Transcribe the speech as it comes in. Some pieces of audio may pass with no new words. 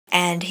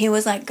And he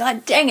was like,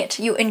 God dang it,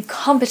 you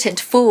incompetent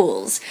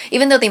fools.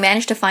 Even though they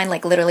managed to find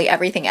like literally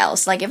everything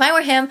else. Like if I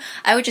were him,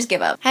 I would just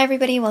give up. Hi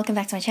everybody, welcome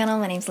back to my channel.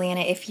 My name's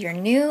Leanna if you're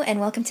new, and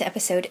welcome to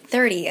episode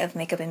 30 of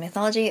Makeup and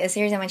Mythology, a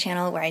series on my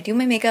channel where I do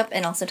my makeup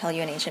and also tell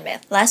you an ancient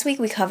myth. Last week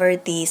we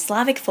covered the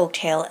Slavic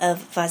folktale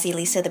of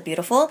Vasilisa the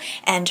Beautiful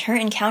and her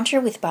encounter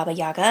with Baba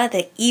Yaga,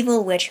 the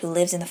evil witch who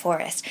lives in the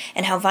forest,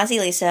 and how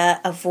Vasilisa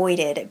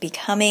avoided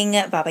becoming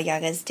Baba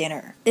Yaga's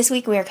dinner. This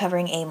week we are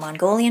covering a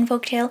Mongolian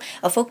folktale,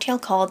 a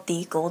folktale called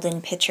the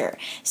Golden Pitcher.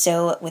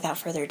 So without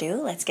further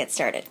ado, let's get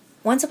started.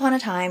 Once upon a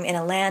time, in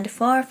a land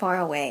far, far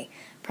away,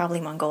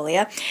 probably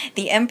Mongolia,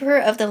 the emperor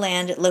of the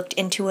land looked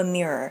into a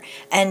mirror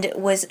and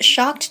was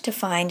shocked to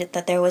find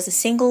that there was a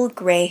single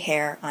gray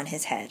hair on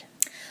his head.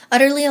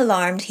 Utterly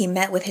alarmed, he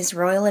met with his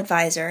royal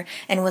advisor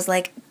and was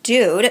like,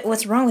 "Dude,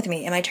 what's wrong with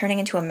me? Am I turning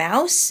into a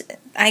mouse?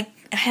 I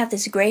have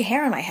this gray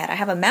hair on my head. I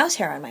have a mouse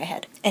hair on my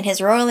head." And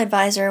his royal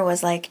advisor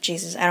was like,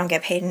 "Jesus, I don't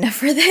get paid enough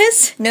for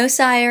this. No,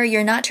 sire,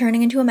 you're not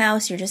turning into a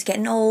mouse. You're just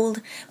getting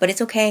old. But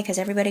it's okay because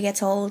everybody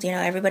gets old. You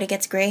know, everybody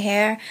gets gray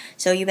hair.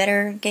 So you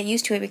better get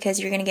used to it because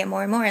you're going to get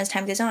more and more as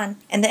time goes on."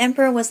 And the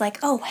emperor was like,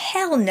 "Oh,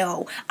 hell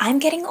no. I'm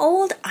getting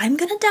old. I'm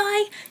going to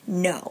die.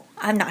 No,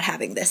 I'm not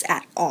having this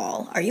at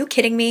all. Are you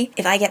kidding me?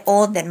 If I get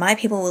old, then my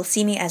people will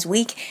see me as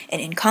weak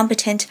and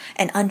incompetent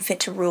and unfit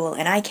to rule,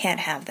 and I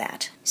can't have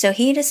that." So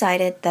he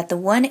decided that the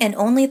one and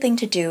only thing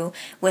to do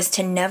was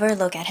to never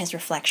look at his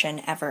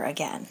reflection ever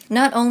again.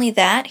 Not only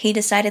that, he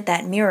decided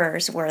that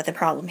mirrors were the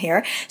problem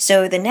here,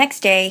 so the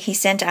next day he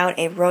sent out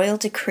a royal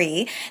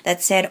decree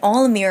that said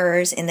all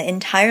mirrors in the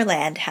entire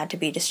land had to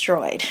be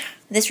destroyed.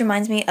 This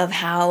reminds me of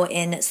how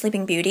in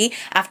Sleeping Beauty,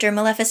 after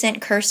Maleficent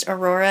cursed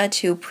Aurora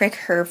to prick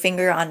her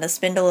finger on the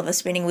spindle of a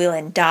spinning wheel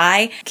and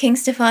die, King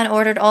Stefan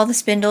ordered all the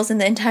spindles in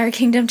the entire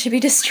kingdom to be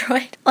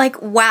destroyed. Like,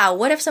 wow,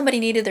 what if somebody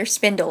needed their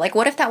spindle? Like,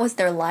 what if that was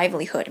their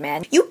livelihood,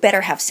 man? You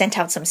better have sent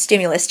out some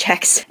stimulus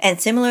checks. And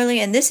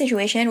similarly, in this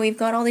situation, we've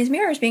got all these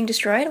mirrors being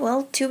destroyed.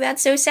 Well, too bad,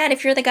 so sad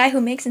if you're the guy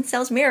who makes and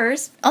sells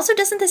mirrors. Also,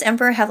 doesn't this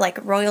emperor have,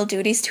 like, royal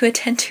duties to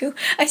attend to?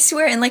 I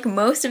swear, in, like,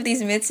 most of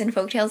these myths and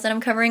folktales that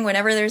I'm covering,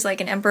 whenever there's,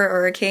 like, an emperor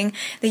or a king,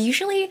 they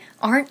usually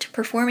aren't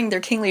performing their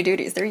kingly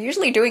duties. They're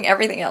usually doing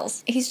everything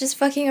else. He's just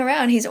fucking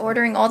around. He's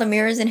ordering all the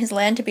mirrors in his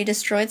land to be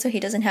destroyed so he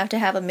doesn't have to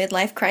have a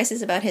midlife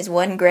crisis about his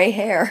one gray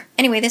hair.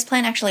 Anyway, this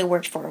plan actually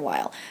worked for a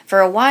while. For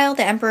a while,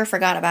 the emperor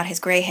forgot about his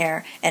gray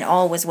hair, and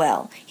all was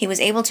well. He was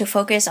able to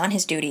focus on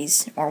his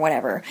duties, or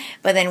whatever.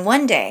 But then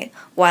one day,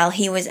 while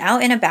he was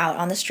out and about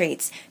on the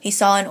streets, he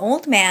saw an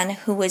old man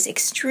who was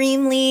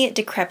extremely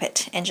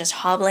decrepit and just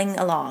hobbling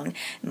along,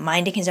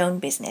 minding his own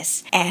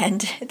business.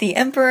 And the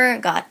emperor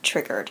got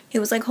triggered. He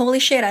was like, "Holy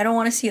shit, I don't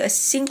want to see a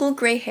single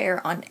gray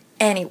hair on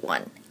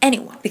anyone,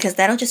 because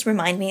that'll just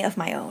remind me of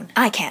my own.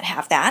 I can't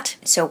have that."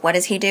 So what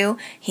does he do?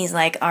 He's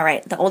like, "All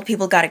right, the old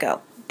people gotta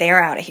go.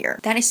 They're out of here."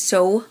 That is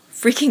so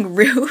freaking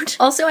rude.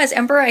 Also, as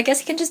emperor, I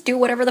guess he can just do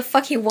whatever the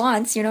fuck he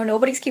wants. You know,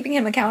 nobody's keeping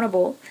him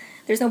accountable.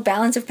 There's no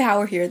balance of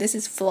power here. This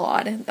is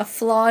flawed. A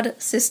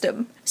flawed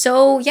system.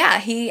 So yeah,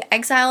 he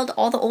exiled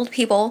all the old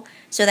people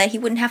so that he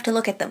wouldn't have to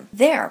look at them.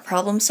 There,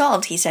 problem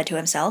solved, he said to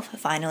himself,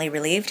 finally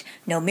relieved.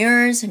 No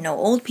mirrors, no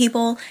old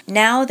people.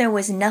 Now there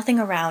was nothing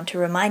around to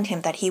remind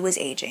him that he was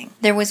aging.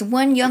 There was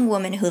one young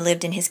woman who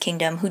lived in his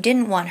kingdom who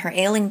didn't want her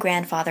ailing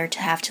grandfather to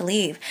have to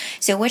leave.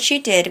 So what she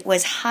did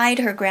was hide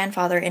her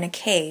grandfather in a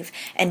cave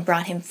and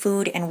brought him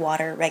food and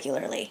water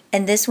regularly.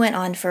 And this went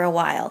on for a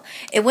while.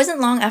 It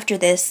wasn't long after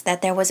this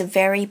that there was a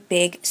very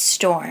big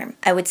storm.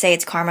 I would say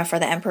it's karma for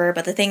the emperor,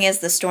 but the thing is,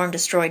 the storm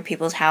destroyed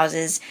people's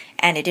houses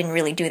and it didn't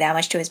really do that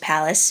much to his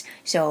palace.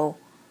 So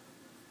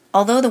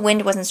although the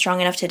wind wasn't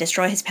strong enough to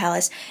destroy his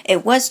palace,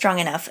 it was strong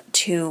enough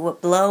to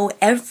blow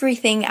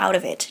everything out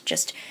of it.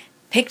 Just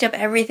picked up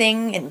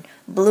everything and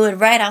blew it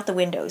right out the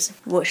windows.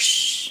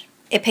 Whoosh.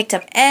 It picked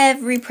up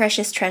every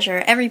precious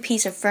treasure, every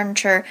piece of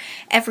furniture,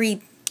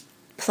 every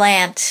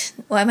plant.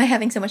 Why am I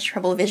having so much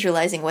trouble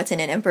visualizing what's in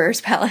an emperor's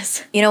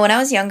palace? You know, when I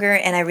was younger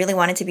and I really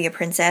wanted to be a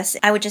princess,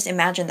 I would just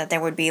imagine that there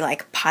would be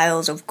like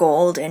piles of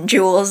gold and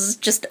jewels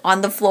just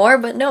on the floor,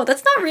 but no,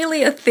 that's not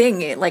really a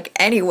thing like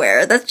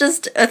anywhere. That's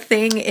just a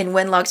thing in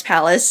Wenlock's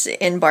palace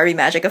in Barbie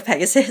Magic of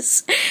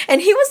Pegasus.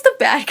 And he was the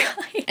bad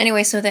guy.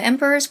 Anyway, so the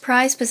emperor's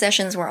prized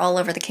possessions were all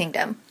over the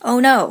kingdom.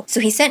 Oh no. So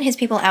he sent his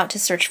people out to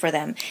search for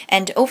them,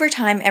 and over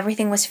time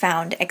everything was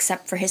found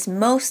except for his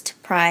most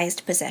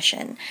prized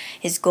possession,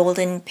 his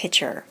golden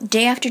pitcher.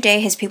 Day after day,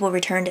 his people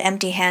returned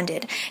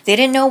empty-handed. They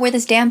didn't know where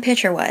this damn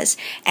pitcher was,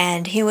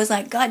 and he was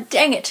like, "God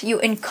dang it, you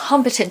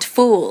incompetent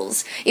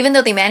fools." Even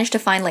though they managed to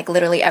find like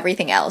literally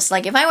everything else.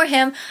 Like if I were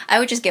him, I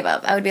would just give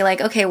up. I would be like,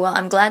 okay, well,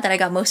 I'm glad that I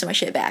got most of my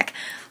shit back.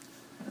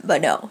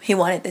 But no, he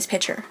wanted this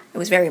pitcher. It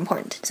was very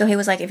important. So he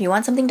was like, if you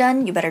want something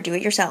done, you better do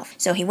it yourself.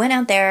 So he went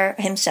out there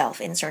himself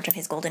in search of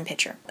his golden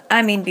pitcher.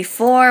 I mean,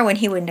 before, when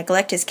he would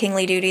neglect his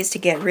kingly duties to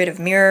get rid of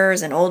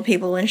mirrors and old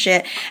people and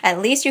shit, at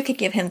least you could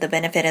give him the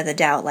benefit of the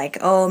doubt. Like,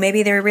 oh,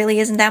 maybe there really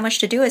isn't that much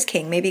to do as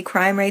king. Maybe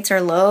crime rates are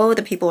low,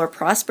 the people are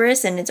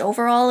prosperous, and it's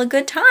overall a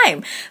good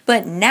time.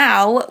 But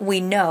now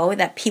we know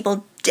that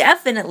people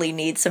definitely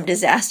needs some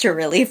disaster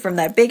relief from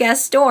that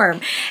big-ass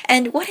storm.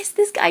 And what is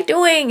this guy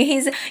doing?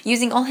 He's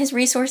using all his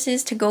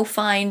resources to go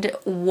find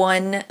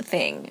one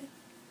thing.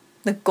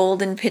 The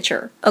golden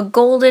pitcher. A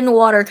golden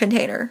water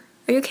container.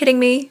 Are you kidding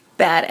me?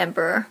 Bad,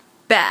 Emperor.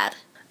 Bad.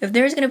 If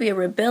there's gonna be a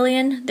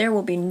rebellion, there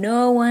will be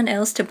no one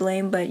else to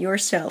blame but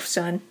yourself,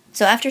 son.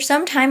 So after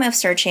some time of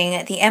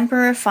searching, the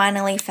Emperor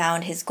finally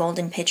found his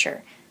golden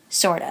pitcher.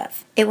 Sort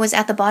of. It was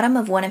at the bottom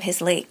of one of his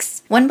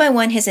lakes. One by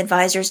one, his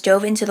advisors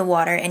dove into the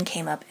water and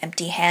came up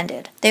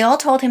empty-handed. They all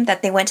told him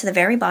that they went to the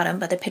very bottom,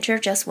 but the pitcher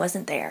just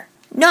wasn't there.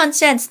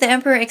 Nonsense, the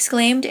Emperor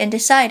exclaimed and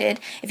decided,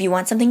 if you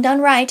want something done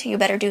right, you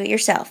better do it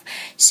yourself.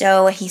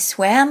 So he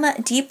swam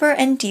deeper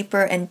and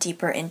deeper and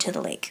deeper into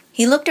the lake.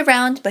 He looked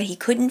around, but he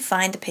couldn't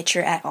find the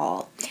pitcher at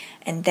all.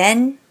 And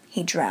then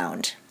he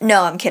drowned.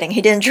 No, I'm kidding,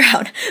 he didn't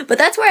drown. But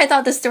that's where I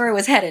thought the story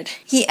was headed.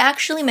 He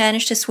actually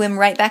managed to swim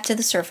right back to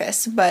the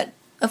surface, but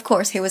of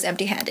course, he was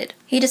empty-handed.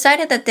 He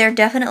decided that there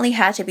definitely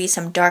had to be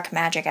some dark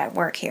magic at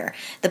work here.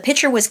 The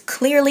pitcher was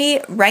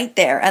clearly right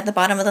there at the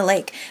bottom of the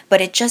lake,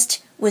 but it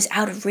just was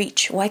out of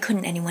reach. Why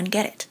couldn't anyone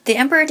get it? The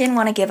Emperor didn't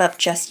want to give up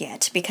just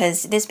yet,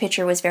 because this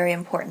pitcher was very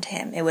important to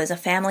him. It was a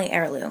family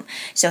heirloom,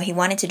 so he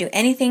wanted to do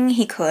anything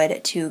he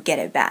could to get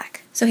it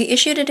back. So he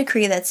issued a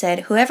decree that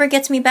said, whoever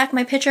gets me back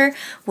my pitcher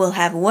will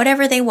have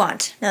whatever they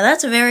want. Now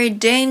that's a very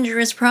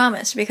dangerous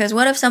promise, because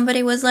what if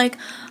somebody was like,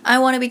 I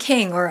want to be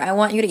king, or I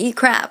want you to eat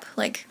crap?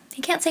 Like,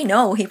 he can't say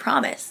no, he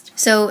promised.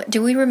 So,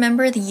 do we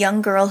remember the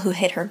young girl who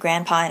hid her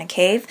grandpa in a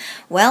cave?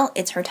 Well,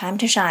 it's her time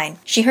to shine.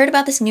 She heard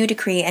about this new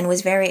decree and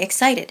was very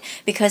excited,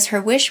 because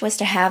her wish was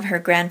to have her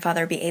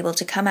grandfather be able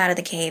to come out of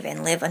the cave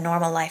and live a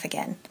normal life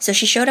again. So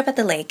she showed up at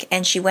the lake,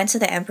 and she went to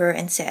the Emperor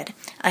and said,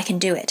 I can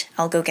do it.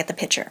 I'll go get the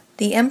pitcher.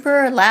 The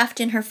Emperor laughed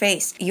in her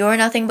face. You're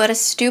nothing but a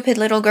stupid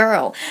little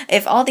girl.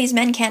 If all these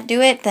men can't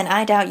do it, then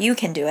I doubt you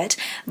can do it.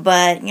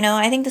 But, you know,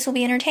 I think this will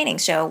be entertaining,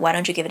 so why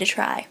don't you give it a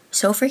try?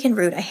 So freaking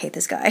rude, I hate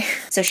this guy.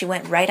 So she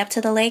went right up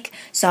to the lake,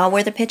 saw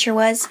where the pitcher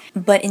was,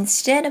 but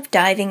instead of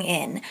diving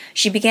in,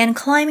 she began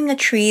climbing a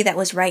tree that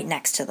was right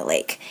next to the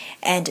lake.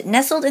 And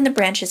nestled in the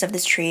branches of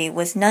this tree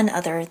was none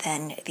other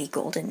than the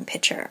golden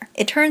pitcher.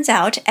 It turns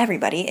out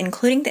everybody,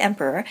 including the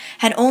Emperor,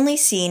 had only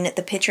seen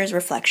the pitcher's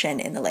reflection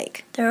in the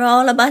lake. They're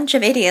all a bunch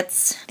of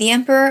idiots. The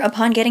Emperor,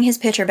 upon getting his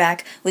pitcher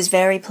back, was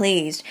very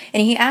pleased,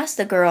 and he asked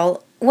the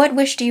girl, what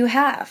wish do you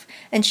have?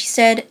 And she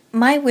said,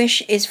 my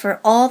wish is for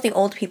all the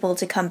old people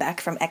to come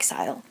back from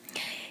exile.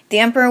 The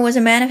Emperor was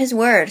a man of his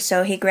word,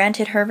 so he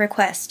granted her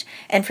request,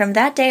 and from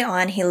that day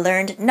on he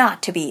learned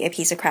not to be a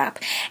piece of crap,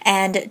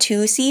 and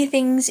to see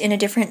things in a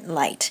different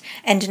light,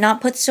 and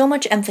not put so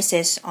much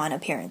emphasis on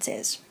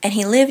appearances. And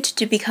he lived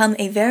to become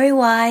a very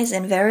wise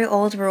and very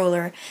old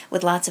ruler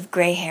with lots of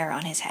gray hair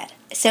on his head.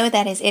 So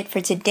that is it for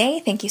today.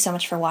 Thank you so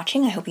much for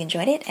watching. I hope you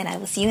enjoyed it, and I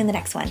will see you in the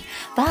next one.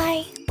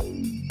 Bye!